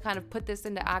while to kind of put this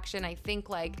into action. I think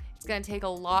it's gonna take a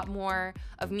lot more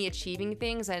of me achieving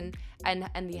things and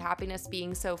the happiness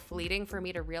being so fleeting for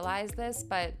me to realize this.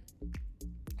 But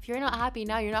if you're not happy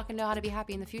now, you're not gonna know how to be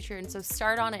happy in the future. And so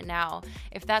start on it now.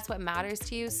 If that's what matters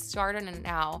to you, start on it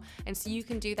now. And so you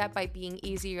can do that by being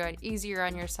easier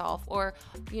on yourself, or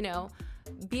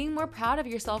being more proud of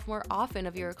yourself more often,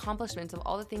 of your accomplishments, of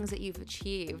all the things that you've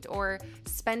achieved, or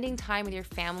spending time with your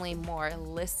family more,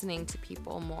 listening to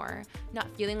people more, not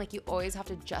feeling like you always have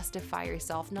to justify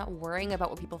yourself, not worrying about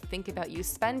what people think about you.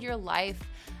 Spend your life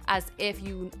as if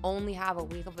you only have a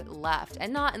week of it left,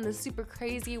 and not in the super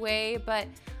crazy way, but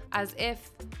as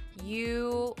if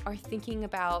you are thinking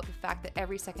about the fact that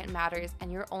every second matters,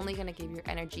 and you're only going to give your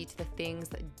energy to the things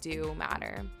that do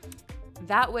matter.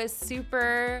 That was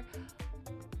super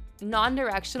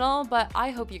non-directional, but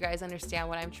I hope you guys understand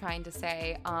what I'm trying to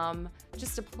say.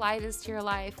 Just apply this to your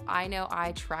life. I know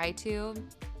I try to.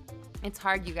 It's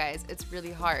hard, you guys. It's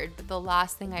really hard. But the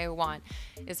last thing I want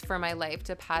is for my life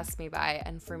to pass me by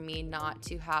and for me not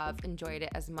to have enjoyed it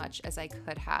as much as I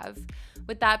could have.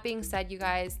 With that being said, you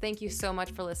guys, thank you so much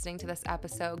for listening to this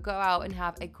episode. Go out and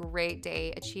have a great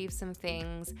day. Achieve some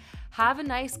things. Have a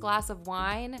nice glass of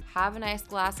wine. Have a nice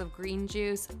glass of green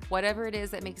juice, whatever it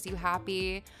is that makes you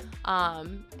happy.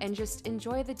 And just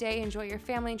enjoy the day. Enjoy your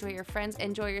family. Enjoy your friends.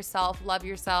 Enjoy yourself. Love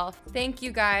yourself. Thank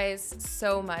you guys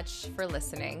so much for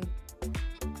listening.